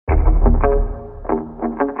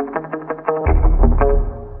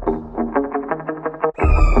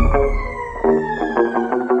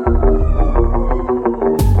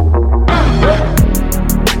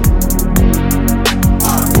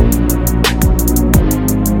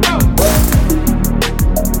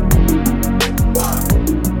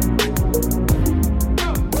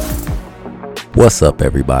What's up,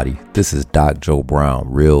 everybody? This is Doc Joe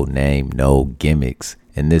Brown, real name, no gimmicks,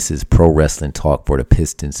 and this is Pro Wrestling Talk for the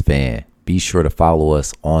Pistons fan. Be sure to follow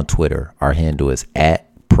us on Twitter. Our handle is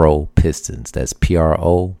 @ProPistons. That's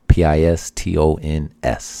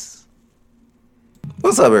PROPISTONS.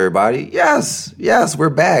 What's up, everybody? Yes, we're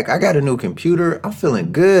back. I got a new computer. I'm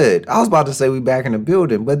feeling good. I was about to say we back in the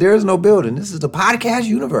building, but there's no building. This is the podcast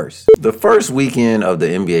universe. The first weekend of the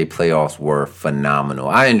NBA playoffs were phenomenal.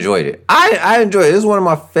 I enjoyed it. I enjoyed it. This is one of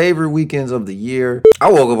my favorite weekends of the year.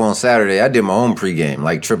 I woke up on Saturday. I did my own pregame,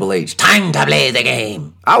 like Triple H. Time to play the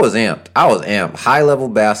game. I was amped. High-level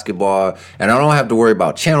basketball, and I don't have to worry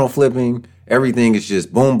about channel flipping. Everything is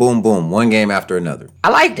just boom, boom, boom, one game after another. I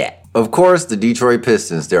like that. Of course, the Detroit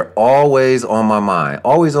Pistons, they're always on my mind.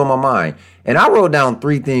 And I wrote down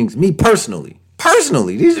 3 things, me personally.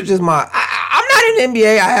 These are just I'm not in the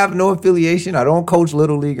NBA. I have no affiliation. I don't coach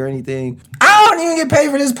Little League or anything. I don't even get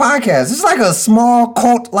paid for this podcast. It's like a small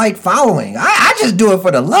cult-like following. I just do it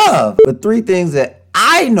for the love. But 3 things that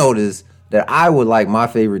I noticed that I would like my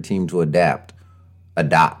favorite team to adopt.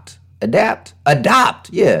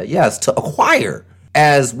 Yes, to acquire.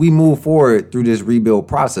 As we move forward through this rebuild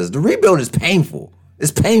process. The rebuild is painful. It's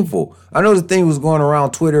painful. I know the thing was going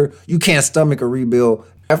around Twitter. You can't stomach a rebuild.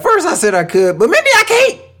 At first I said I could, but maybe I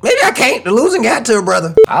can't. The losing got to her,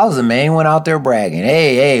 brother. I was the main one out there bragging.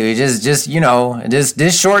 Hey,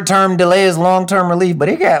 this short-term delay is long-term relief. But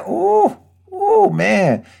it got,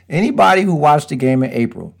 man. Anybody who watched the game in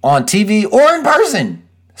April on TV or in person,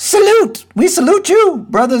 salute. We salute you,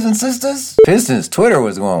 brothers and sisters. Pistons Twitter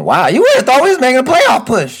was going, wow, you would have thought we was making a playoff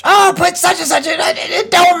push. Oh, put such and such, it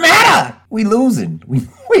don't matter. We losing. We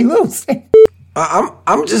losing.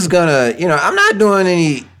 I'm just gonna, I'm not doing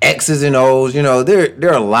any X's and O's. There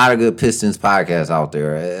are a lot of good Pistons podcasts out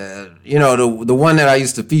there. The one that I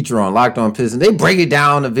used to feature on Locked On Pistons, they break it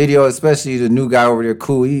down, the video, especially the new guy over there,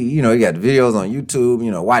 Cool. He got the videos on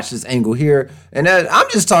YouTube, watch this angle here. And I'm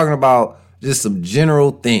just talking about just some general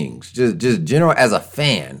things, just general as a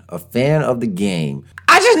fan of the game.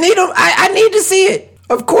 I just need them. I need to see it.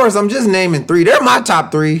 Of course, I'm just naming 3. They're my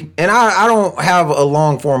top 3, and I don't have a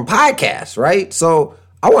long form podcast, right? So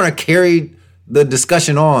I want to carry the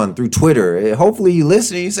discussion on through Twitter. Hopefully you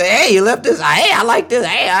listen and you say, hey, you left this. Hey, I like this.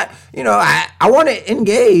 Hey, I want to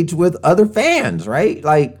engage with other fans, right?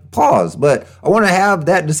 Like, pause. But I want to have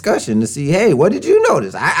that discussion to see, hey, what did you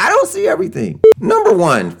notice? I don't see everything. Number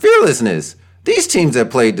 1, fearlessness. These teams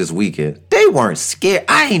that played this weekend, they weren't scared.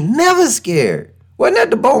 I ain't never scared. Wasn't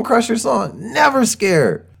that the Bone Crusher song? Never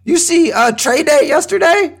scared. You see Trade Day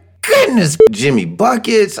yesterday? Goodness, Jimmy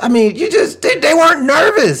Buckets. I mean, they weren't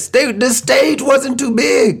nervous. The stage wasn't too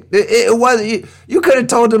big. It wasn't. You could have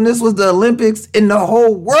told them this was the Olympics and the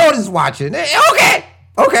whole world is watching.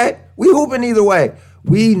 Okay. We hooping either way.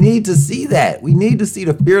 We need to see that. We need to see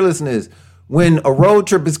the fearlessness when a road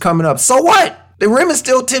trip is coming up. So what? The rim is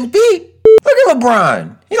still 10 feet. Look at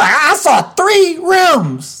LeBron. He's like, I saw 3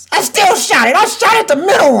 rims. I still shot it. I shot at the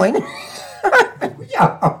middle one.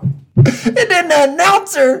 And then the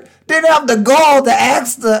announcer didn't have the gall to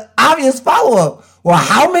ask the obvious follow-up. Well,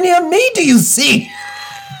 how many of me do you see?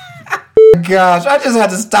 Gosh, I just had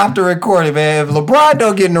to stop the recording, man. If LeBron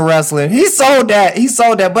don't get into wrestling, he sold that.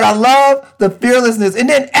 But I love the fearlessness. And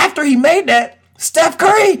then after he made that, Steph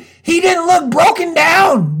Curry, he didn't look broken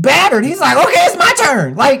down, battered. He's like, okay, it's my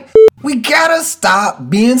turn. Like, we gotta stop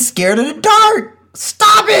being scared of the dark.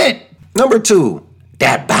 Stop it. Number 2,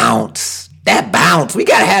 that bounce. We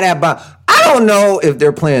gotta have that bounce. I don't know if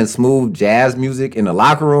they're playing smooth jazz music in the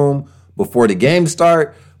locker room before the game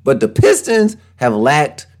start, but the Pistons have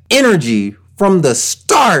lacked energy from the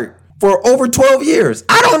start for over 12 years.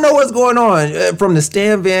 I don't know what's going on from the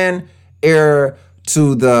Stan Van era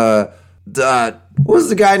to the what was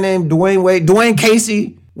the guy named Dwayne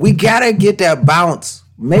Casey. We gotta get that bounce.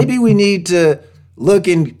 Maybe we need to look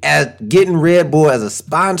at getting Red Bull as a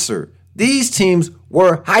sponsor. These teams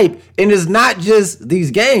were hype, and it's not just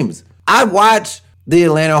these games. I watched the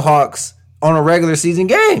Atlanta Hawks on a regular season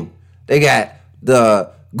game. They got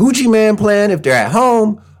the Gucci Man playing if they're at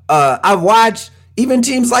home. I've watched even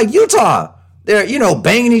teams like Utah. They're,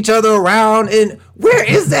 banging each other around. And where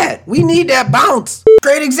is that? We need that bounce.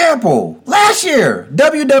 Great example. Last year,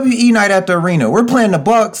 WWE night at the arena. We're playing the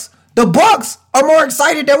Bucks. The Bucks are more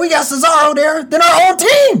excited that we got Cesaro there than our own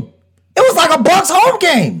team. It was like a Bucks home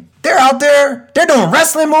game. They're out there. They're doing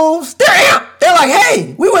wrestling moves. They're amped. They're like,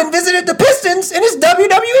 hey, we went and visited the Pistons and it's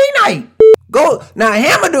WWE night. Go. Now,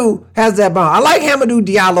 Hamidou has that bounce. I like Hamidou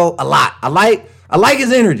Diallo a lot. I like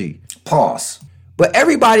his energy. Pause. But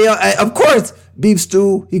everybody else, of course, Beef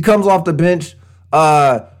Stew, he comes off the bench.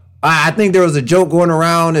 I think there was a joke going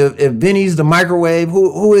around. If Vinny's the microwave,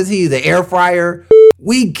 who is he? The air fryer.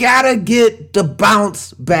 We gotta get the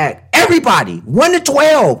bounce back. Everybody, 1 to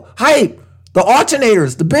 12, hype. The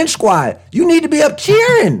alternators, the bench squad. You need to be up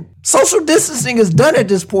cheering. Social distancing is done at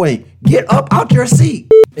this point. Get up out your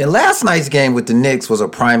seat. And last night's game with the Knicks was a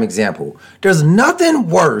prime example. There's nothing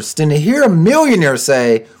worse than to hear a millionaire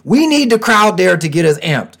say, we need the crowd there to get us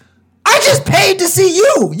amped. I just paid to see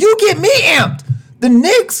you. You get me amped. The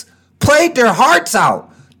Knicks played their hearts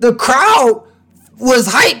out. The crowd was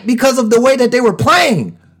hyped because of the way that they were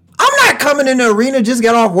playing. I'm not coming in the arena, just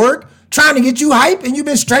got off work, trying to get you hyped and you've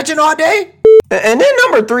been stretching all day. And then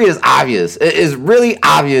number 3 is obvious. It is really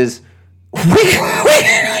obvious. We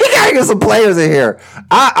gotta get some players in here.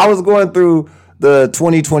 I was going through the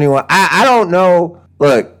 2021. I don't know.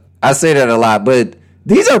 Look, I say that a lot, but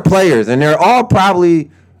these are players and they're all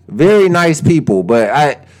probably very nice people.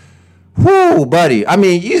 But buddy. I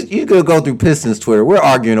mean, you could go through Pistons Twitter. We're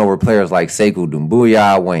arguing over players like Sekou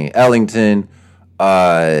Doumbouya, Wayne Ellington,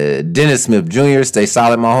 Dennis Smith Jr. Stay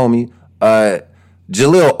solid, my homie.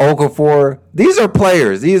 Jahlil Okafor. These are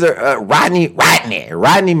players. These are Rodney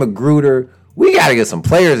McGruder. We got to get some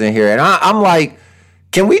players in here. And I'm like,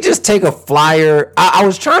 can we just take a flyer? I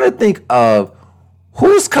was trying to think of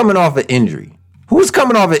who's coming off an injury. Who's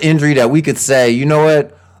coming off an injury that we could say, you know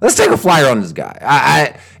what? Let's take a flyer on this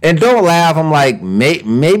guy. And don't laugh. I'm like,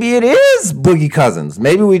 maybe it is Boogie Cousins.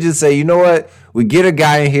 Maybe we just say, you know what? We get a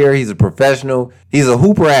guy in here. He's a professional. He's a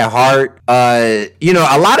hooper at heart. A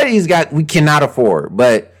lot of these guys we cannot afford.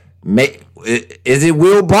 But is it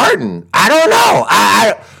Will Barton? I don't know.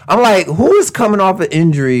 I'm like, who is coming off an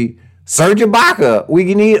injury? Serge Ibaka.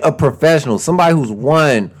 We need a professional, somebody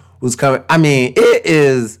who's coming. I mean, it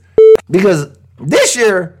is because this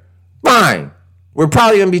year, fine. We're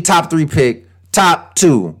probably going to be top 3 pick, top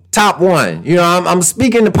 2, top 1. I'm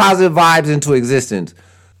speaking the positive vibes into existence.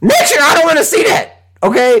 Next year, I don't want to see that,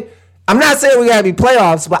 okay? I'm not saying we got to be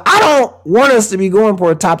playoffs, but I don't want us to be going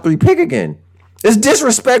for a top 3 pick again. It's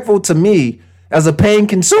disrespectful to me as a paying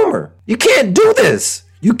consumer. You can't do this.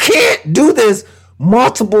 You can't do this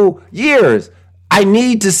multiple years. I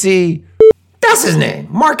need to see, that's his name,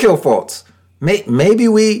 Markelle Fultz.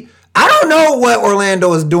 Maybe I don't know what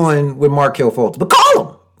Orlando is doing with Markelle Fultz, but call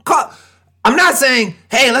him. I'm not saying,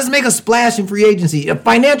 hey, let's make a splash in free agency.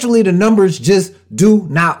 Financially, the numbers just do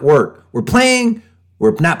not work. We're paying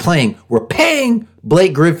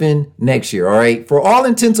Blake Griffin next year, all right? For all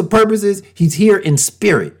intents and purposes, he's here in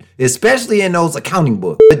spirit, especially in those accounting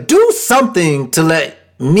books. But do something to let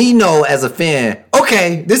me know as a fan,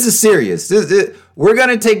 okay, this is serious. We're going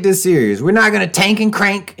to take this serious. We're not going to tank and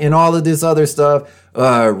crank and all of this other stuff.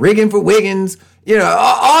 Rigging for Wiggins,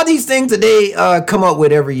 all these things that they come up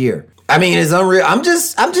with every year. I mean, it's unreal. I'm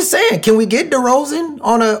just saying, can we get DeRozan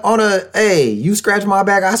on a hey, you scratch my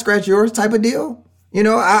back, I scratch yours type of deal?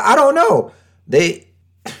 I don't know.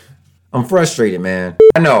 I'm frustrated, man.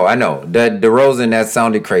 I know. That DeRozan, that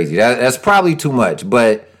sounded crazy. That's probably too much,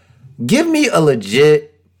 but give me a legit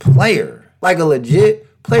player. Like a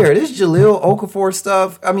legit player. This Jahlil Okafor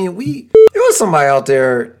stuff. I mean, there was somebody out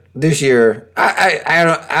there this year.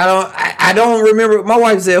 I don't remember. My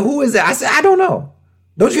wife said, who is that? I said, I don't know.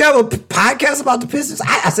 Don't you have a podcast about the Pistons?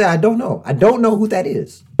 I said, I don't know. I don't know who that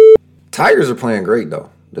is. Tigers are playing great, though.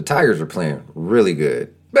 The Tigers are playing really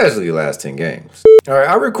good, especially the last 10 games. All right,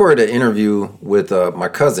 I recorded an interview with my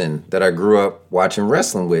cousin that I grew up watching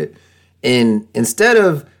wrestling with. And instead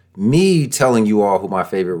of me telling you all who my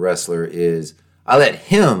favorite wrestler is, I let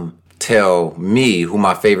him tell me who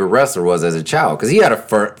my favorite wrestler was as a child, because he had a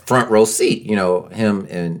front row seat, he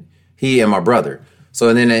and my brother.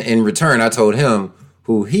 So then in return, I told him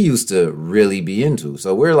who he used to really be into.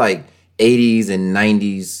 So we're like 80s and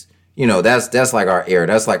 90s. That's like our era.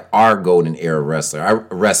 That's like our golden era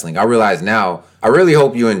wrestling. I realize now, I really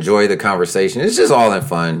hope you enjoy the conversation. It's just all in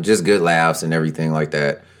fun, just good laughs and everything like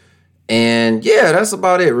that. And yeah, that's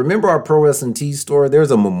about it. Remember our Pro Wrestling Tees store? There's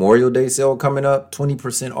a Memorial Day sale coming up,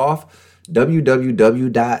 20% off.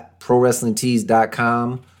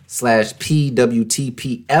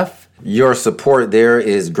 www.prowrestlingtees.com/PWTPF. Your support there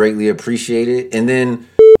is greatly appreciated. And then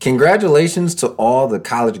congratulations to all the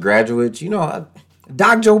college graduates.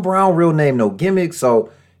 Doc Joe Brown, real name, no gimmick. So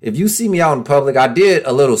if you see me out in public, I did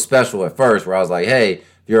a little special at first where I was like, hey,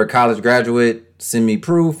 if you're a college graduate, send me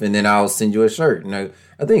proof and then I'll send you a shirt. I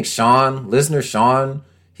think listener Sean,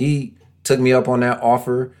 he took me up on that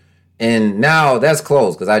offer. And now that's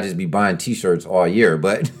closed because I just be buying t-shirts all year.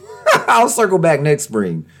 But I'll circle back next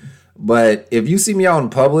spring. But if you see me out in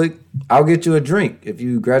public, I'll get you a drink if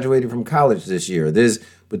you graduated from college this year. This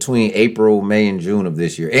between April, May, and June of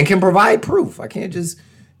this year. And can provide proof. I can't just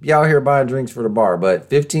be out here buying drinks for the bar. But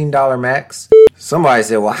 $15 max. Somebody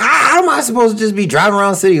said, well, how am I supposed to just be driving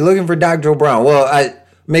around the city looking for Dr. Joe Brown? Well, I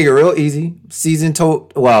make it real easy.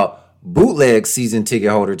 Bootleg season ticket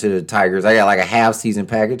holder to the Tigers. I got like a half season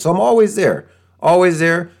package. So I'm always there. Always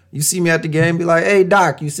there. You see me at the game, be like, hey,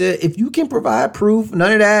 Doc, you said if you can provide proof,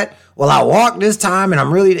 none of that. Well, I walked this time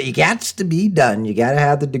and you got to be done. You got to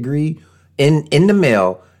have the degree in the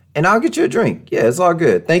mail and I'll get you a drink. Yeah, it's all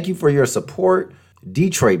good. Thank you for your support.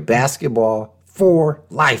 Detroit basketball for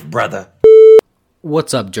life, brother.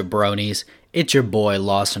 What's up, jabronis? It's your boy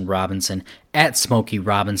Lawson Robinson at Smokey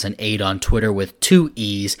Robinson 8 on Twitter with 2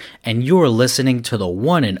 E's, and you're listening to the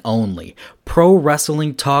one and only Pro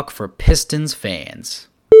Wrestling Talk for Pistons fans.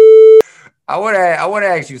 I want to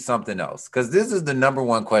ask you something else, because this is the number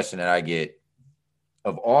one question that I get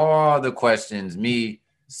of all the questions, me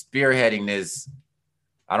spearheading this.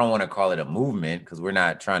 I don't want to call it a movement because we're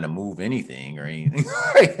not trying to move anything or anything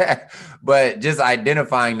like that, but just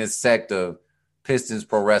identifying this sect of Pistons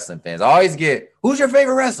pro wrestling fans. I always get, who's your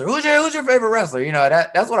favorite wrestler? Who's your favorite wrestler? You know,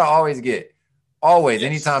 that's what I always get. Always. Yes.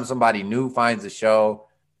 Anytime somebody new finds the show,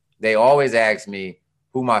 they always ask me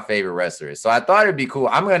who my favorite wrestler is. So I thought it'd be cool.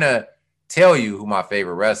 I'm going to tell you who my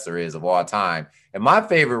favorite wrestler is of all time. And my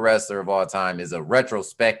favorite wrestler of all time is a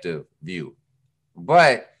retrospective view.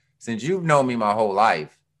 But since you've known me my whole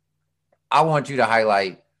life, I want you to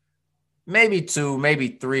highlight maybe 2, maybe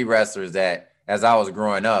 3 wrestlers that, as I was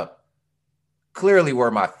growing up, clearly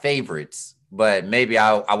were my favorites, but maybe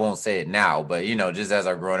I won't say it now, but, you know, just as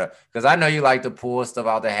I'm growing up, because I know you like to pull stuff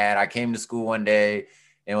out the hat. I came to school one day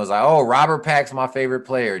and was like, oh, Robert Pack's my favorite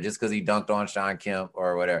player just because he dunked on Shawn Kemp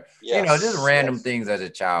or whatever. Yes, you know, just random things as a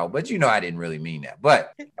child. But, you know, I didn't really mean that.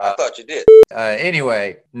 But I thought you did.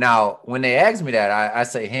 Anyway, now, when they ask me that, I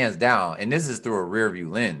say hands down, and this is through a rear view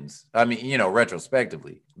lens. I mean, you know,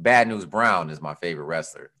 retrospectively, Bad News Brown is my favorite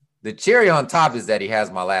wrestler. The cherry on top is that he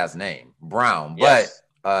has my last name, Brown. Yes.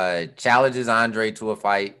 But challenges Andre to a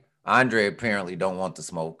fight. Andre apparently don't want to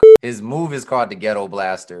smoke. His move is called the Ghetto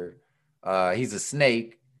Blaster. He's a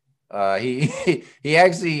snake. He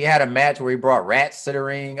actually had a match where he brought rats to the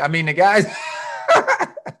ring. I mean, the guy's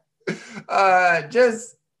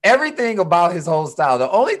just everything about his whole style.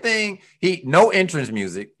 The only thing no entrance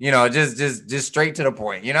music, you know, just straight to the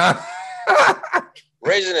point, you know.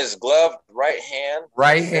 Raising his gloved right hand.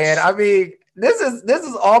 I mean, this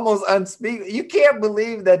is almost unspeakable. You can't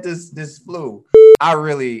believe that this flew. I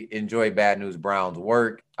really enjoy Bad News Brown's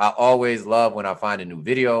work. I always love when I find a new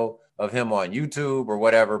video of him on YouTube or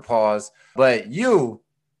whatever, pause. But you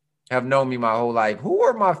have known me my whole life. Who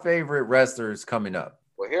are my favorite wrestlers coming up?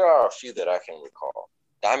 Well, here are a few that I can recall.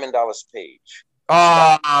 Diamond Dallas Page.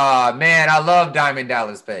 Ah, man, I love Diamond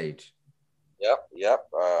Dallas Page. Yep.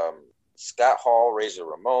 Scott Hall, Razor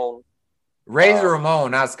Ramon. Razor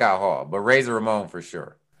Ramon, not Scott Hall, but Razor Ramon for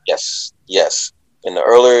sure. Yes. In the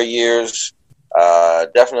earlier years,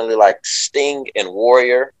 definitely like Sting and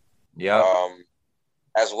Warrior. Yeah.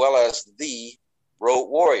 As well as the Road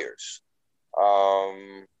Warriors.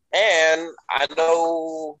 And I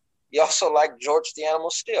know you also like George the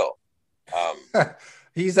Animal Steele.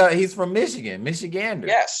 He's from Michigan, Michigander.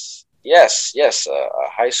 Yes. A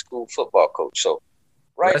high school football coach. So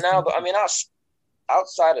right now, I mean,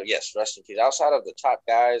 outside of rest in peace. Outside of the top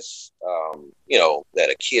guys, you know, that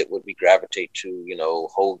a kid would be gravitate to, you know,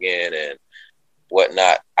 Hogan and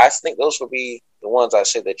whatnot. I think those would be the ones I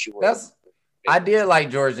said that you were. I did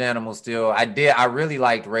like George Animal Steele. I really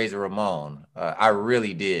liked Razor Ramon. I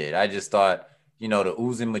really did. I just thought, you know, the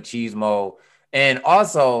oozing machismo. And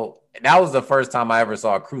also, that was the first time I ever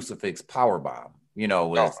saw a crucifix powerbomb, you know,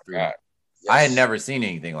 with yes. I had never seen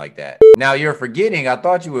anything like that. Now, you're forgetting, I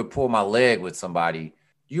thought you would pull my leg with somebody.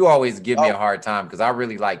 You always give me a hard time because I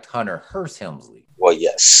really liked Hunter Hearst Helmsley. Well,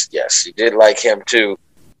 yes. You did like him, too.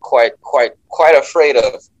 Quite afraid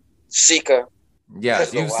of Sika.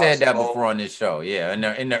 Yes, you said that before on this show. Yeah,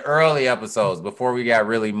 in the early episodes before we got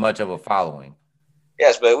really much of a following.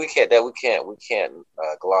 Yes, but we can't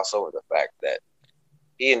gloss over the fact that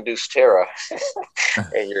he induced terror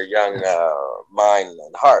in your young mind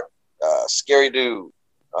and heart. Scary dude,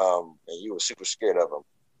 and you were super scared of him.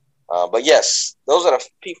 But yes, those are the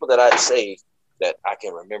people that I'd say that I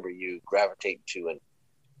can remember you gravitating to and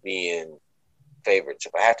being favorites.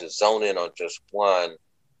 If I had to zone in on just one.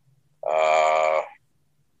 I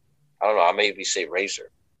don't know. I maybe say Razor.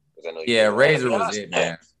 I know Razor was it,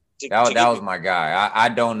 man. That was my guy. I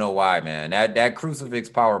don't know why, man. That crucifix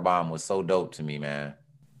powerbomb was so dope to me, man.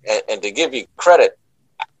 And to give you credit,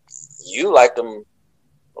 you liked him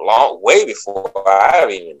way before I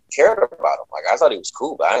even cared about him. Like I thought he was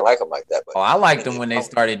cool, but I didn't like him like that. But I liked him when they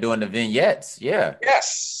started doing the vignettes. Yeah.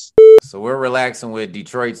 Yes. So we're relaxing with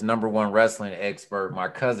Detroit's #1 wrestling expert, my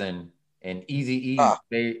cousin, and Eazy-E's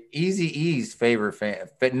favorite fan,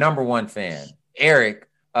 #1 fan, Eric.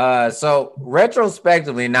 So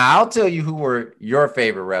retrospectively, now I'll tell you who were your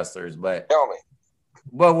favorite wrestlers, but tell me.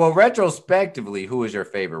 Well, retrospectively, who is your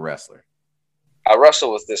favorite wrestler? I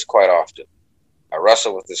wrestle with this quite often.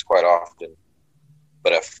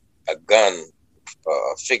 But if a gun,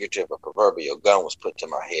 figurative or proverbial gun, was put to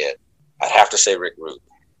my head, I'd have to say Rick Rude.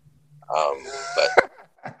 But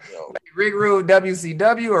you know, Rick Rude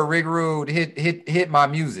WCW or Rick Rude hit my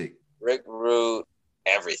music. Rick Rude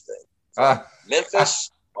everything.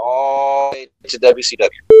 Memphis all the way to WCW.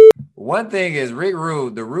 One thing is Rick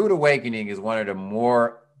Rude, the Rude Awakening is one of the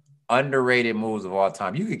more underrated moves of all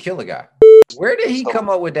time. You could kill a guy. Where did he come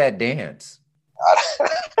up with that dance?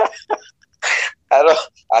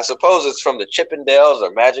 I suppose it's from the Chippendales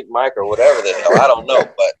or Magic Mike or whatever the hell. I don't know,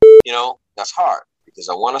 but you know, that's hard because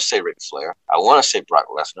I want to say Ric Flair, I want to say Brock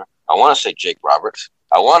Lesnar, I want to say Jake Roberts,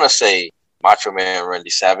 I want to say Macho Man Randy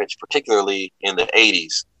Savage, particularly in the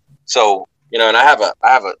 '80s. So you know, and I have a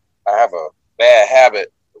bad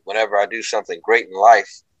habit. Whenever I do something great in life,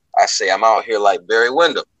 I say I'm out here like Barry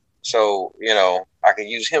Windham. So you know, I can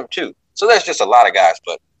use him too. So there's just a lot of guys,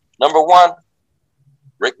 but #1,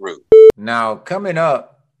 Rick Rude. Now, coming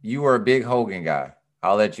up, you were a big Hogan guy.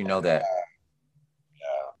 I'll let you know that.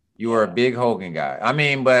 You were a big Hogan guy. I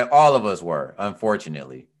mean, but all of us were,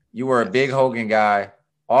 unfortunately. You were a big Hogan guy.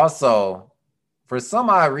 Also, for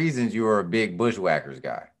some odd reasons, you were a big Bushwhackers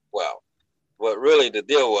guy. Well, what really the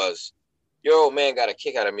deal was, your old man got a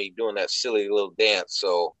kick out of me doing that silly little dance,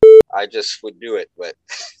 so I just would do it. But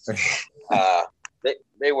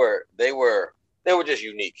they were just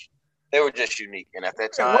unique. They were just unique, and at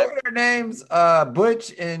that time, what were their names?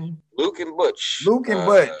 Butch and Luke and Butch. Luke and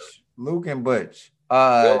Butch.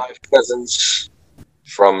 Real life cousins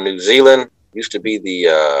from New Zealand. Used to be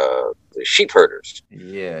the sheep herders.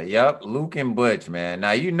 Yeah, yep. Luke and Butch, man.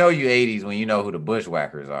 Now you know you 80s when you know who the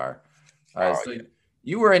Bushwhackers are. All right, so yeah.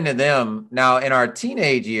 You were into them. Now in our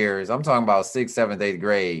teenage years, I'm talking about 6th, 7th, 8th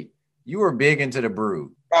grade. You were big into the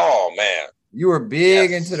Brood. Oh man, you were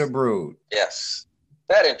big into the Brood. Yes.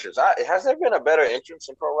 That entrance. Has there been a better entrance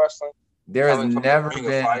in pro wrestling? There has never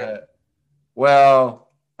been. Well,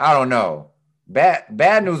 I don't know.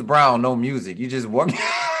 Bad News Brown, no music. You just walk.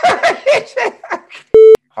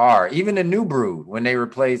 Hard. Even the New Brood when they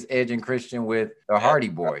replaced Edge and Christian with the Hardy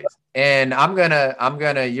Boys. And I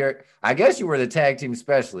guess you were the tag team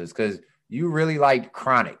specialist because you really liked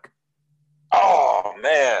Chronic. Oh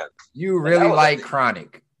man, you really liked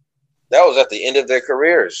Chronic. That was at the end of their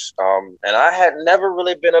careers. And I had never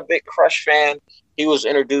really been a big Crush fan. He was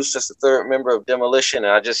introduced as the third member of Demolition,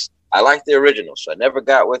 and I liked the original, so I never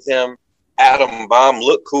got with him. Atom Bomb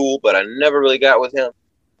looked cool, but I never really got with him.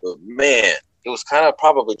 But man, it was kind of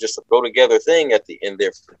probably just a throw-together thing at the end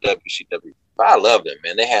there for WCW. But I loved them,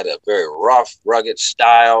 man. They had a very rough, rugged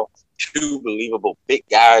style, two believable big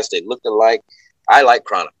guys. They looked alike. I like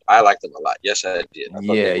Chronic. I liked them a lot. Yes, I did.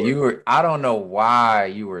 You were. I don't know why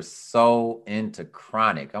you were so into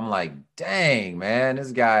Chronic. I'm like, dang, man,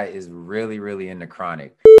 this guy is really, really into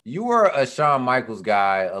Chronic. You were a Shawn Michaels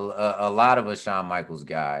guy, a lot of a Shawn Michaels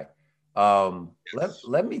guy.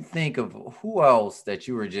 Let me think of who else that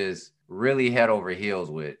you were just really head over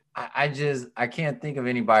heels with. I can't think of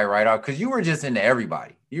anybody right off because you were just into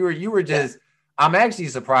everybody. You were just. I'm actually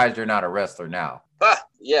surprised you're not a wrestler now.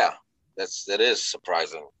 Yeah. That is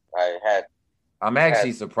surprising. I'm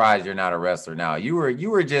actually surprised you're not a wrestler now. You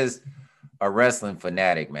were just a wrestling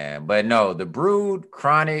fanatic, man. But no, the Brood,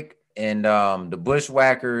 Chronic, and the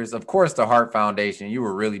Bushwhackers, of course, the Hart Foundation. You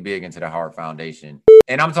were really big into the Hart Foundation.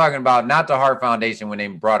 And I'm talking about not the Hart Foundation when they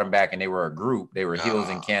brought them back and they were a group. They were heels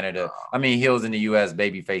in Canada. I mean, heels in the U.S.,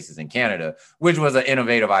 baby faces in Canada, which was an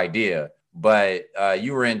innovative idea. But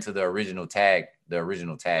you were into the original tag.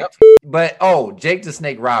 Yep. But Jake the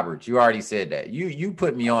Snake Roberts, you already said that. You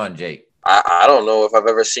put me on, Jake. I don't know if I've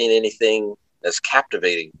ever seen anything that's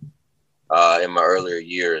captivating in my earlier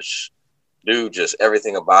years. Dude, just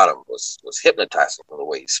everything about him was hypnotizing, from the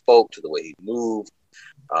way he spoke to the way he moved.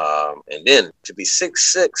 And then to be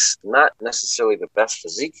 6'6", not necessarily the best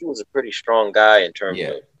physique. He was a pretty strong guy in terms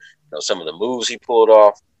of some of the moves he pulled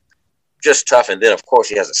off. Just tough. And then, of course,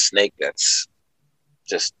 he has a snake that's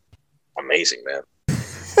just amazing, man.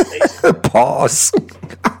 Amazing. Pause.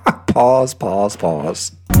 Pause.